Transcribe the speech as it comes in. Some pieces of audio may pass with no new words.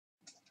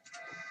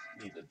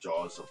need the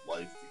jaws of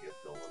life to get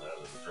Nolan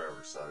out of the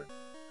driver's side.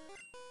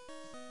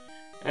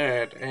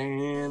 Alright,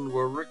 and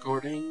we're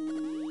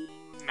recording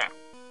now.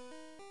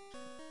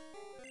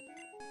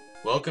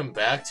 Welcome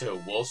back to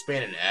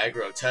Wolfsbane and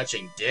Aggro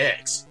touching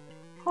dicks.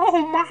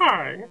 Oh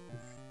my!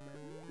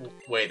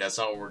 Wait, that's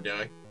not what we're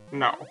doing?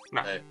 No.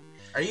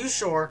 Are you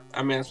sure?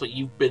 I mean, that's what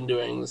you've been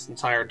doing this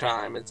entire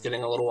time. It's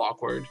getting a little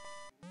awkward.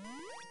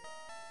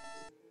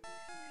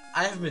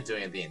 I haven't been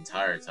doing it the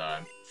entire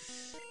time.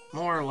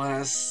 More or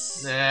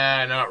less.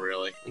 Nah, not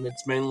really. And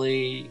it's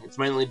mainly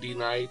D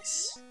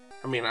nights.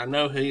 I mean, I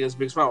know he has a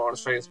big smile on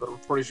his face, but I'm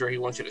pretty sure he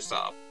wants you to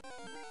stop.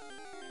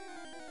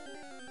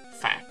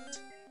 Fact.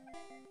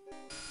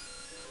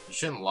 You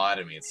shouldn't lie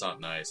to me, it's not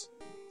nice.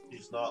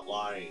 He's not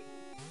lying.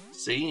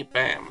 See?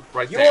 Bam.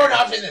 Right You're there.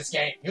 not in this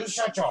game! You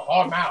shut your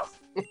whore mouth!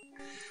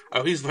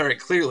 Oh, he's very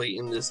clearly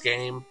in this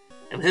game,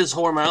 and his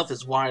whore mouth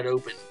is wide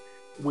open,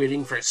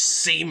 waiting for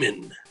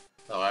semen.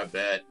 Oh, I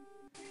bet.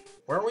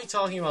 Weren't we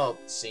talking about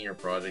senior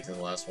project in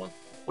the last one?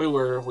 We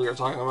were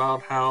talking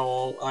about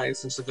how I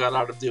essentially got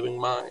out of doing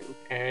mine,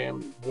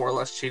 and more or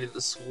less cheated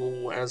the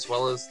school as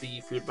well as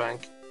the food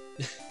bank.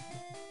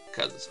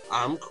 Because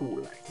I'm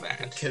cool like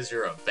that. Because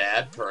you're a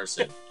bad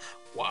person.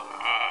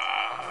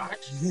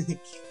 What?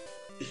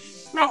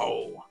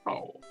 No.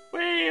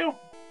 Well,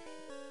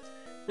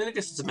 I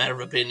guess it's a matter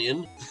of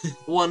opinion.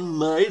 One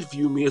might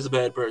view me as a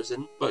bad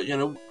person, but, you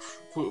know,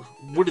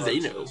 what do they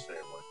know?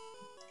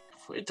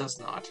 It does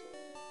not.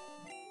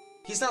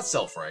 He's not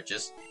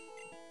self-righteous.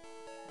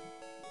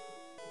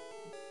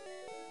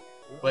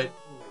 But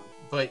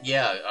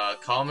yeah,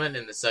 comment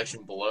in the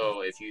section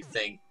below if you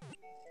think,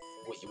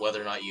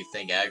 whether or not you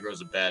think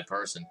Aggro's a bad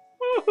person.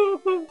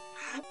 I'm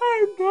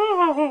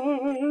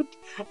not.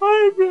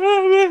 I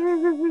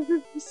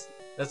promise.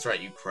 That's right,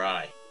 you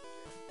cry.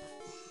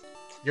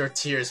 Your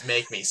tears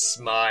make me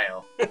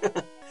smile.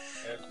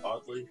 And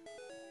oddly,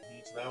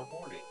 he's now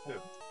horny,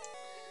 too.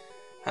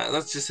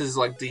 That's just his,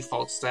 like,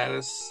 default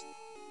status.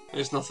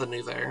 There's nothing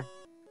new there.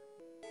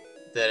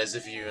 That as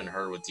if you even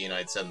heard what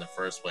D-Knight said in the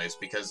first place,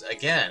 because,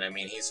 again, I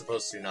mean, he's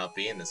supposed to not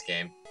be in this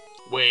game.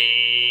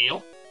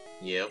 Well...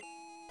 Yep.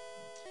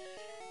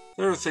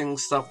 There are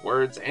things, stuff,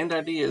 words, and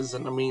ideas,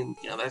 and I mean,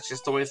 you know, that's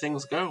just the way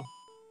things go.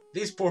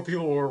 These poor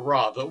people were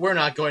robbed, but we're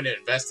not going to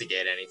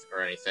investigate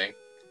anything.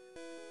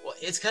 Well,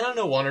 it's kind of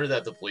no wonder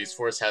that the police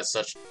force has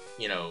such,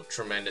 you know,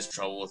 tremendous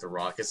trouble with the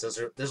rockets.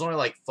 There's only,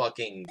 like,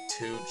 fucking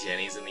 2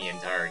 Jennies in the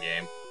entire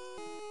game.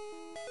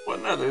 Well,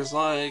 no, there's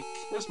more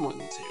than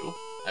 2.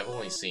 I've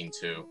only seen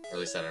 2, or at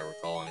least that I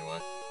recall anyway.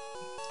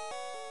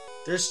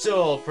 They're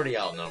still pretty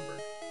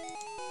outnumbered.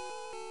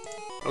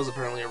 That was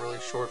apparently a really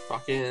short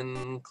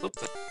fucking clip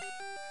thing.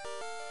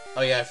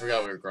 Oh yeah, I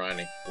forgot we were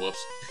grinding. Whoops.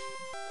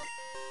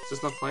 Is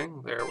this not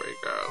playing? There we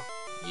go.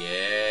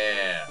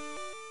 Yeah.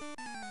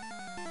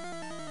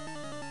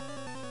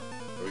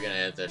 Are we gonna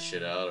edit that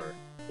shit out, or...?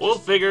 We'll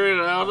figure it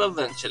out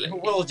eventually.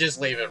 We'll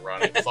just leave it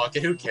running. Fuck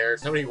it, who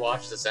cares? Nobody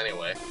watched this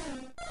anyway.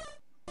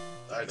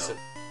 I know.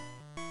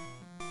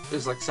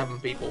 There's like 7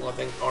 people, I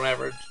think, on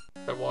average,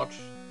 that watch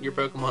your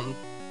Pokemon.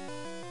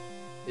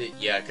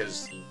 Yeah,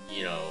 because,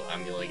 you know,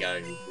 I'm the only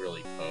guy who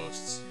really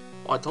posts.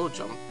 Well, I told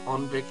you, I'm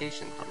on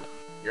vacation from it.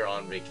 You're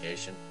on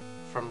vacation?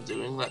 From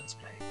doing Let's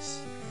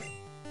Plays.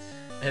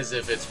 As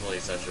if it's really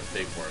such a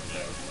big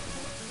workload.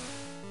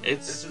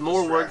 It's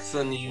more work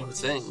than you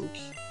think.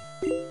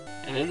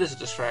 And it is a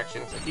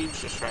distraction. It's a huge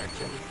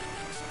distraction.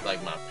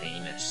 Like my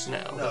penis.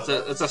 No,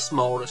 it's a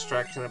small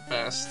distraction at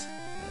best.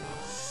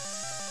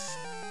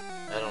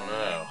 I don't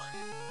know.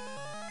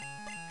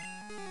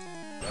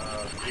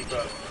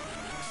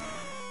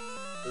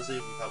 Doesn't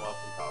even come up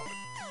in topic.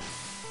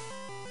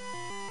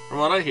 From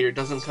what I hear, it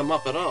doesn't come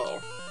up at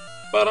all.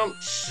 But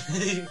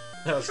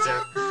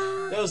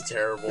That was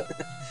terrible.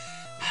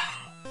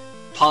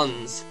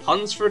 Puns.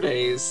 Puns for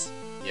days.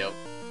 Yep.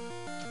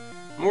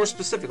 More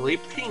specifically,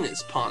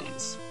 penis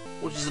puns,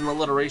 which is an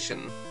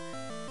alliteration.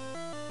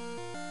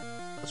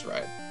 That's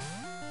right.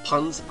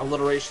 Puns,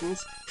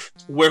 alliterations.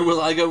 Where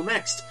will I go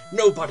next?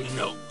 Nobody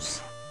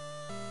knows.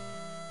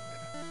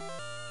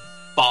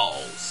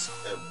 Balls.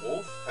 And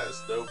Wolf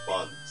has no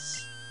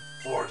buns.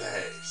 4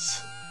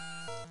 days.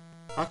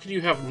 How could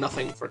you have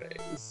nothing for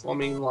days? Well, I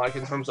mean, like,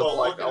 in terms of,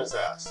 Look at his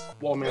ass.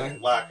 Well, I mean,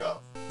 And lack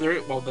of.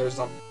 there's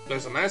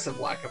a massive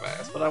lack of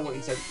ass, but I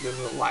wouldn't say there's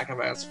a lack of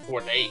ass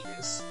for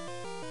days.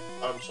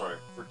 I'm sorry,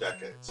 for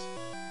decades.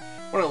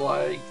 Well,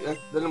 like,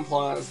 that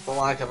implies the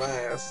lack of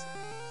ass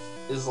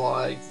is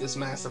like this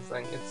massive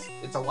thing.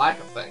 It's a lack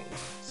of thing.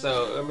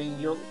 So, I mean,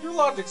 your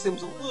logic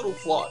seems a little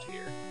flawed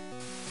here.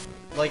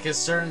 Like a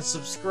certain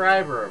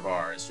subscriber of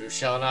ours, who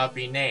shall not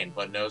be named,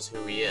 but knows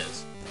who he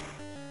is.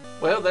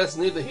 Well, that's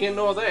neither here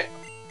nor there.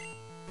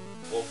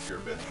 Wolf, you're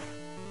a bitch.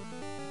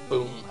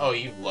 Boom. Oh,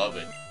 you love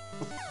it.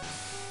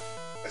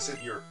 I said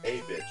you're a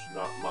bitch,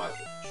 not my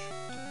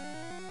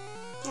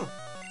bitch.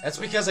 That's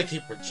because I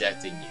keep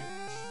rejecting you.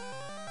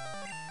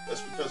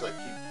 That's because I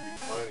keep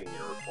declining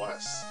your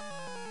requests.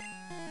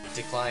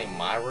 Declining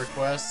my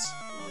requests?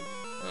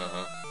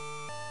 Uh-huh.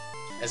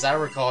 As I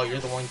recall, you're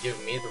the one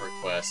giving me the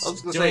request. I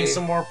was gonna Doing say,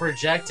 some more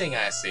projecting,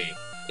 I see.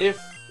 if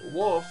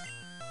Wolf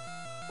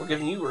were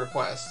giving you a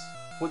request,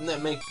 wouldn't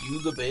that make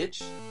you the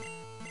bitch?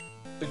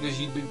 Because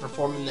you'd be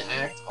performing the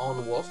act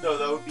on Wolf? No,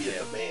 that would be a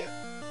demand,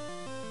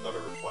 not a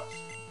request.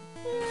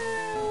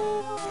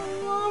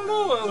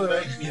 To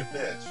make me a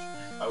bitch,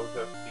 I would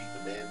have to be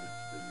demanded to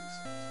do these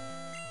things.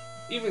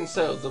 Even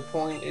so, the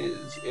point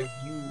is, if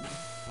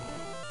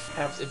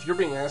you're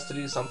being asked to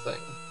do something,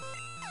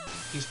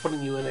 he's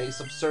putting you in a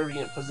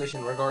subservient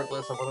position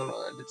regardless of whether or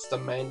not it's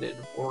demanded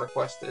or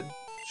requested.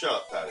 Shut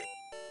up, Patty.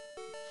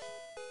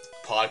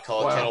 Pod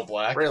called Kettle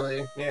Black.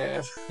 Really?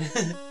 Yeah.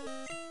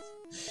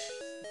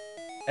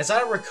 As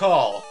I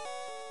recall,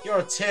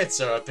 your tits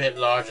are a bit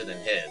larger than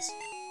his.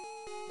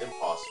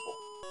 Impossible.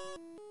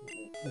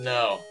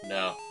 No.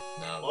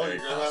 Well, Very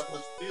you're gonna have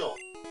possible. to feel.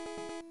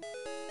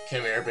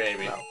 Come here,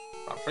 baby. No,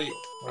 not for you.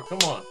 Oh, come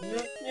on.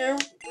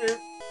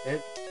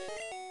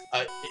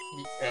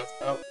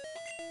 Oh.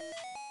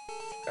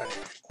 Got it.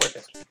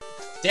 Quick.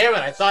 Damn it,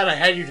 I thought I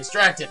had you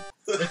distracted.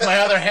 With my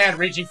other hand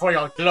reaching for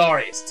your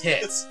glorious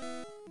tits.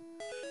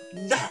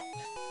 No!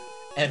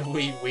 And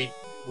we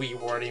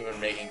weren't even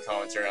making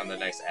commentary on the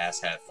next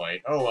asshat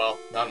fight. Oh well,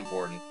 not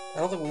important. I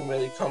don't think we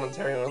made any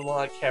commentary on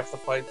like half the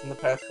fights in the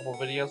past couple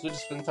videos. We've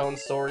just been telling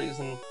stories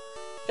and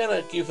kind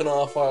of goofing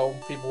off while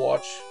people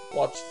watch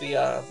the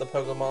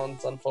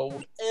Pokemons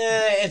unfold.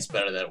 It's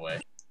better that way.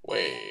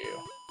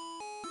 Well.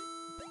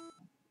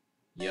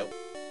 Yep.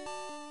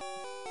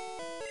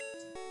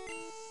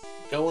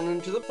 Going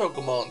into the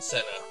Pokemon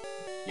Center.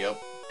 Yep.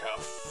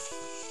 Oh,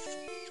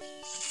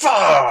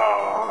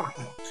 fuck!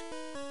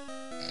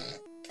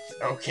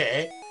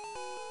 Okay.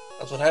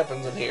 That's what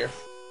happens in here.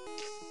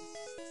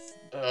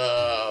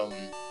 Well,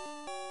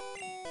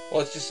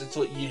 it's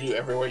what you do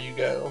everywhere you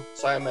go.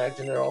 So I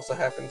imagine it also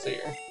happens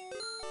here.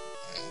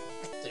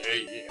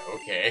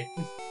 Okay.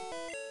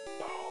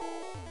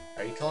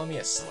 Are you calling me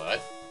a slut?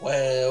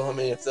 Well, I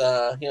mean, if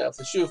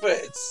the shoe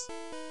fits.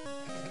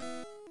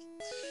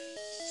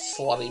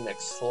 Slutty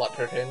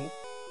McSlutterton.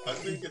 I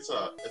think if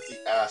the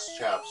ass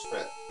chaps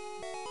fit.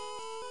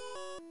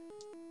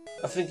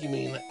 I think you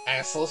mean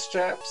assless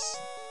chaps.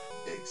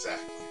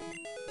 Exactly.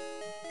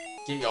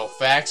 Get your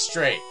facts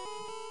straight.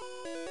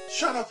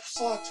 Shut up,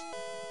 slut.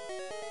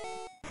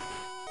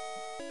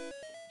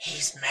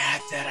 He's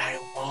mad that I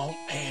won't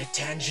pay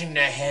attention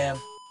to him.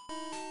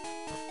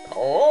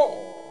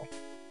 Oh.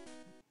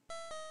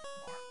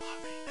 More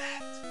loving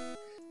that.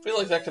 I feel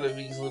like that could have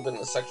easily been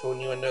a sexual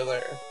innuendo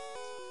there.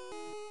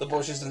 The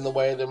bush is in the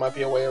way, there might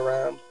be a way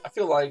around. I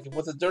feel like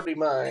with a dirty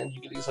mind, you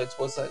could easily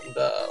twist that into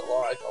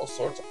like all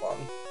sorts of fun.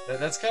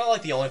 That's kind of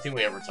like the only thing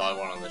we ever talk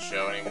about on the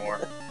show anymore.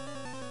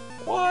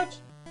 What?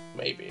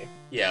 Maybe.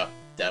 Yeah,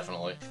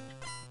 definitely.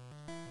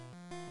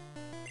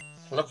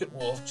 Look at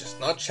Wolf, just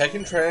not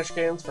checking trash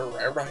cans for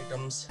rare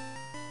items.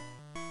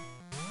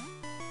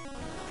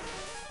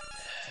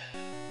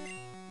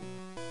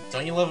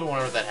 Don't you love it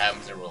whenever that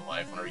happens in real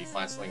life, whenever you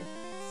find something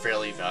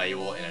fairly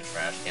valuable in a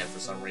trash can for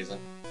some reason?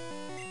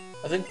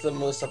 I think the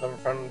most I've ever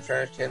found in a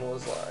trash can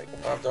was like a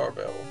 $5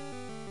 bill.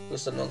 It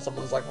was sitting on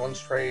someone's like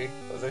lunch tray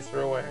that they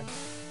threw away.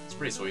 It's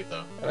pretty sweet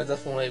though. And I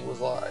definitely was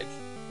like,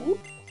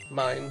 whoop,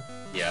 mine.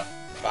 Yeah.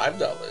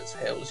 $5,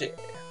 hell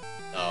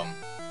yeah.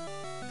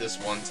 This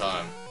one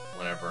time,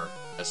 whenever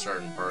a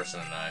certain person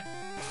and I,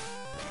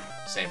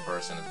 same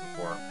person as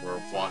before,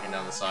 were walking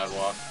down the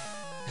sidewalk,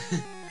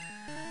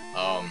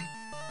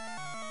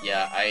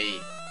 yeah,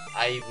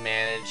 I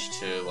managed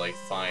to, like,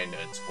 find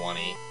a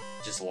 20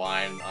 just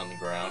lying on the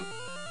ground.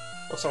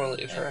 What's not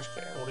really a trash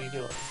can? What are you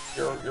doing?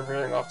 You're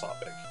veering off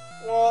topic.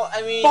 Well,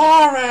 I mean...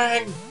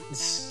 Boring!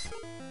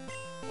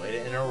 Way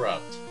to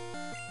interrupt.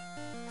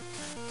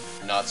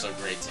 Not so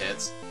great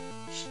tits.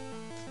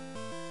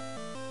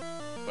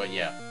 But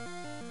yeah.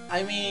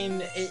 I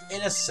mean,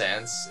 in a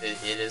sense,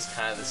 it is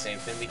kind of the same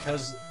thing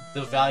because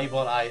the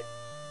valuable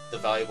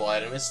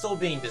item is still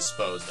being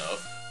disposed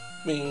of.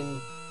 I mean,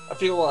 I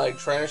feel like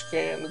trash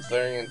can is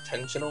very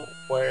intentional,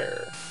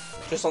 where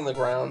just on the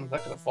ground,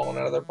 that could have fallen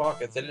out of their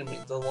pockets. They didn't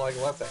mean to, like,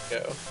 let that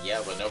go.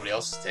 Yeah, but nobody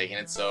else is taking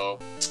it, so...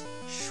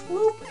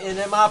 Swoop!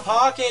 Into my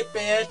pocket,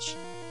 bitch!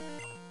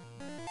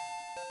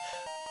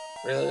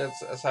 Really?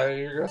 That's how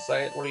you're gonna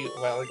say it? What are you,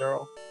 Valley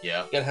Girl?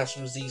 Yeah. You gotta have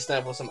some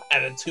Z-Snap with some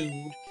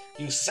attitude,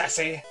 you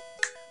sassy.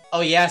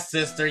 Oh yeah,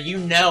 sister, you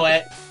know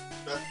it!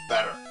 That's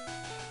better.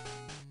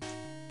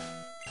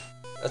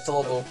 That's the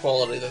level of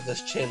quality that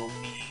this channel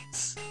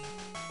needs.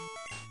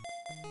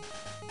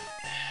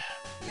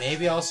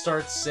 Maybe I'll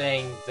start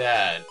saying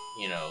that,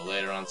 you know,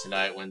 later on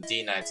tonight when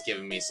D-Knight's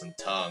giving me some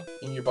tongue.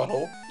 In your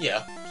butthole?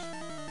 Yeah.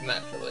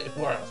 Naturally.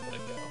 Where else would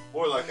it go?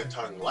 More like a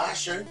tongue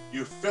lashing,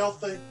 you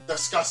filthy,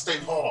 disgusting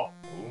whore.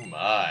 Oh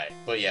my.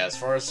 But yeah, as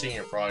far as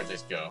senior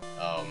projects go,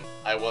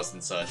 I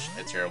wasn't such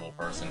a terrible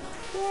person.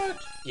 What?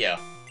 Yeah.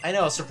 I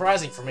know,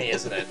 surprising for me,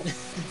 isn't it?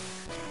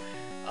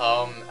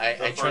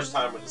 The first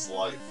time in his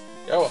life.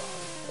 Go on.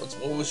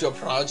 What was your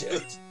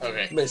project?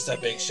 Okay. Mr.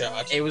 Big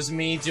Shot. It was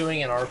me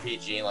doing an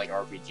RPG, like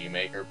RPG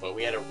Maker, but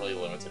we had a really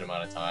limited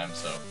amount of time,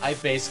 so I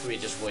basically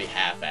just really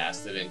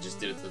half-assed it and just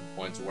did it to the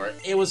point where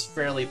it was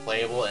fairly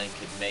playable and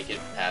could make it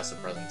past the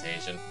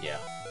presentation. Yeah.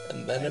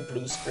 And then a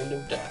blue screen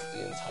of death,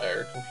 the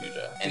entire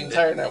computer, And the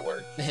entire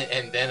network.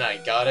 And then I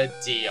got a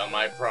D on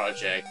my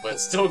project, but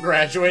still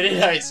graduated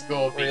high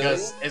school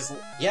because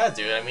yeah,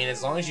 dude. I mean,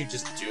 as long as you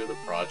just do the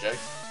project,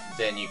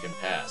 then you can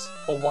pass.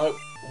 Well,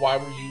 why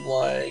were you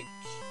like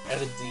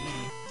at a D?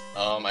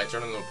 I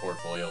turned in the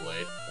portfolio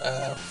late.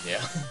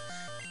 Yeah.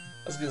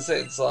 I was gonna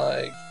say, it's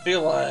like, I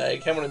feel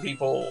like how many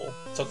people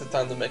took the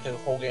time to make a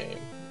whole game?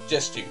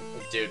 Just you.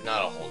 Dude,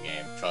 not a whole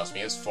game. Trust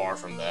me, it's far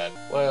from that.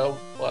 Well,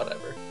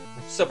 whatever.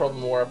 Still probably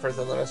more effort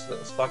than the rest of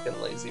those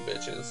fucking lazy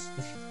bitches.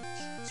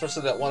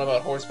 Especially that one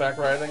about horseback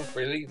riding.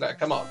 Really? Like,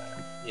 come on,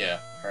 man. Yeah,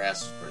 her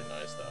ass was pretty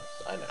nice,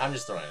 though. I know. I'm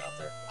just throwing it out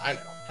there. I know.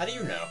 How do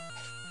you know?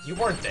 You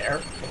weren't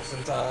there.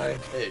 Wasn't I?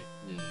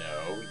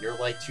 No, you're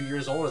like 2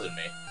 years older than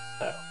me.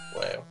 Oh,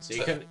 well. So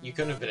you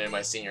couldn't have been in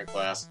my senior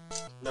class.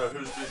 No,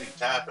 who's busy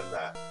tapping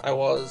that? I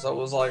was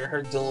like, I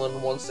heard Dylan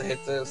wants to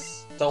hit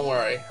this. Don't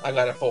worry, I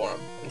got it for him.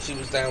 And she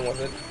was down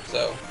with it,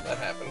 so that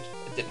happened.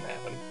 It didn't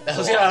happen. I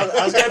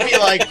was gonna be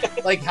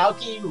like, how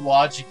can you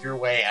logic your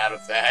way out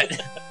of that?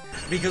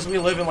 Because we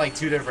live in like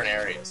 2 different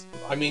areas.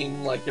 I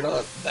mean, like, you're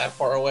not that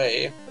far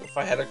away. If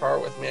I had a car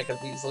with me, I could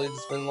have easily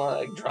just been,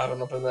 like,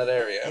 driving up in that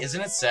area.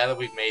 Isn't it sad that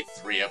we've made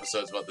 3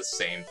 episodes about the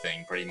same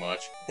thing, pretty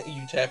much?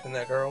 You tapping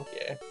that girl?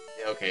 Yeah.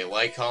 Okay,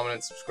 like, comment,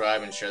 and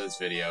subscribe, and share this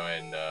video,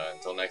 and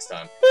until next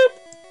time. Boop.